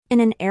In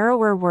an era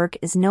where work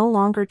is no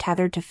longer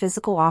tethered to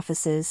physical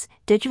offices,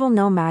 digital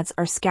nomads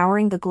are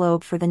scouring the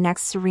globe for the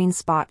next serene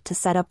spot to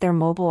set up their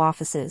mobile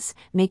offices,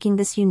 making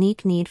this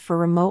unique need for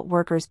remote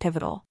workers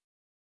pivotal.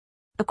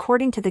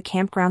 According to the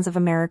Campgrounds of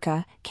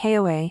America,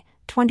 KOA,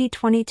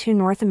 2022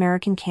 North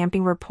American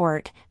Camping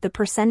Report, the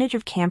percentage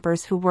of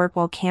campers who work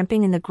while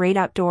camping in the great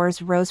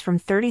outdoors rose from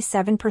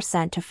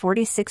 37% to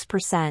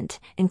 46%,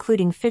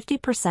 including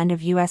 50%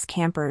 of U.S.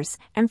 campers,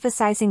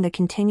 emphasizing the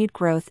continued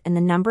growth in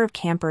the number of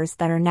campers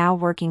that are now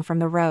working from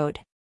the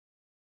road.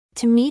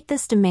 To meet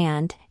this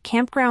demand,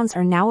 campgrounds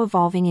are now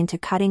evolving into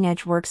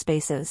cutting-edge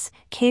workspaces,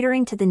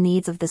 catering to the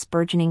needs of this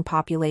burgeoning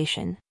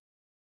population.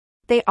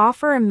 They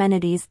offer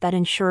amenities that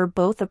ensure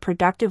both a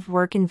productive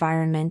work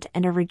environment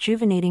and a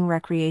rejuvenating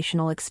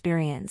recreational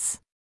experience.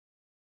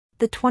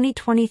 The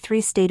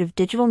 2023 State of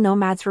Digital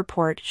Nomads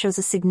report shows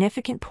a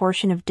significant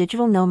portion of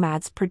digital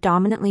nomads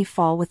predominantly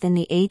fall within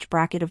the age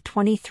bracket of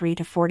 23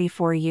 to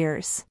 44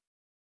 years.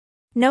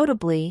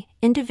 Notably,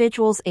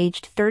 individuals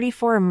aged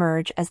 34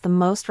 emerge as the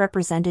most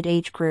represented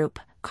age group,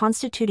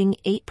 constituting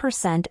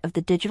 8% of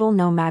the digital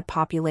nomad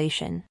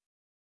population.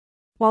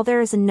 While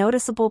there is a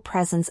noticeable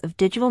presence of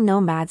digital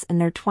nomads in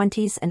their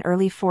 20s and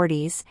early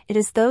 40s, it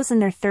is those in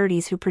their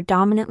 30s who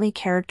predominantly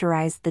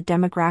characterize the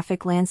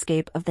demographic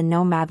landscape of the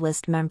Nomad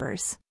list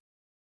members.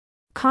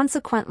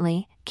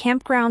 Consequently,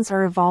 campgrounds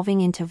are evolving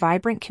into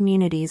vibrant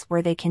communities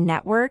where they can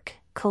network,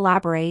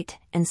 collaborate,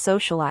 and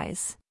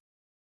socialize.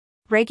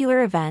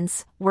 Regular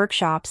events,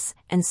 workshops,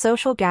 and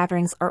social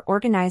gatherings are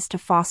organized to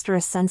foster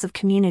a sense of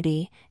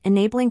community,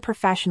 enabling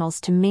professionals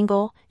to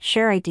mingle,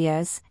 share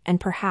ideas, and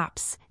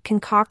perhaps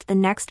concoct the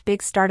next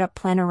big startup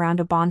plan around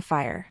a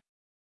bonfire.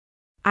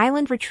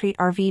 Island Retreat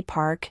RV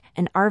Park,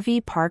 an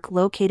RV park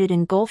located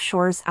in Gulf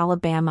Shores,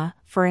 Alabama,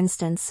 for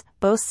instance,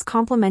 boasts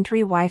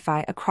complimentary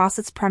Wi-Fi across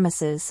its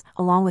premises,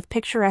 along with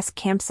picturesque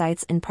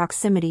campsites in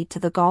proximity to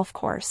the golf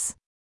course.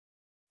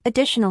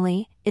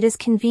 Additionally, it is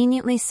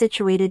conveniently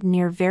situated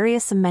near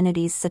various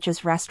amenities such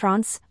as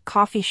restaurants,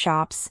 coffee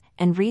shops,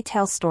 and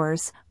retail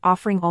stores,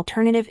 offering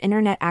alternative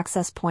internet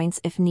access points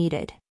if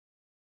needed.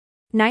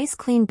 Nice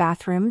clean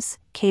bathrooms,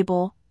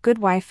 cable, good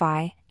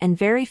Wi-Fi, and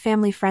very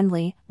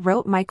family-friendly,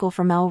 wrote Michael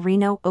from El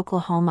Reno,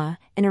 Oklahoma,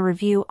 in a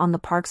review on the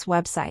park's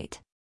website.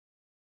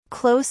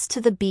 Close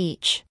to the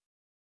beach.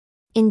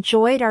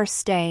 Enjoyed our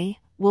stay,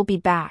 we'll be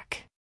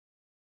back.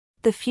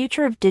 The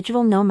future of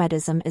digital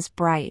nomadism is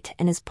bright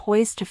and is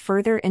poised to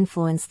further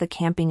influence the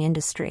camping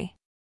industry.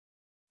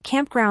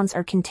 Campgrounds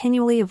are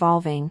continually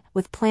evolving,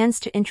 with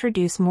plans to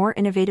introduce more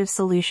innovative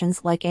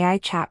solutions like AI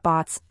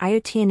chatbots,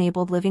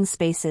 IoT-enabled living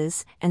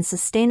spaces, and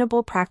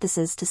sustainable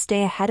practices to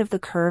stay ahead of the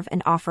curve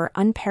and offer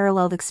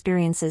unparalleled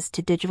experiences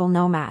to digital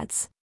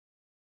nomads.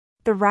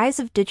 The rise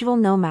of digital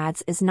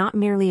nomads is not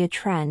merely a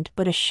trend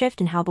but a shift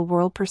in how the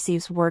world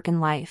perceives work and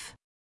life.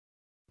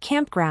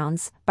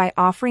 Campgrounds, by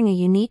offering a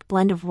unique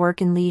blend of work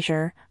and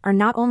leisure, are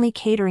not only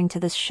catering to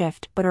this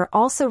shift but are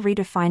also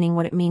redefining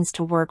what it means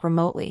to work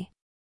remotely.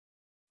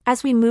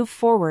 As we move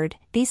forward,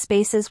 these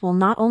spaces will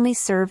not only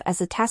serve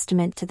as a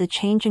testament to the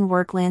changing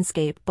work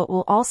landscape but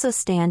will also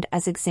stand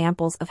as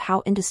examples of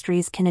how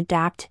industries can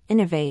adapt,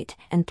 innovate,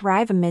 and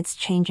thrive amidst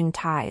changing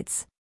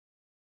tides.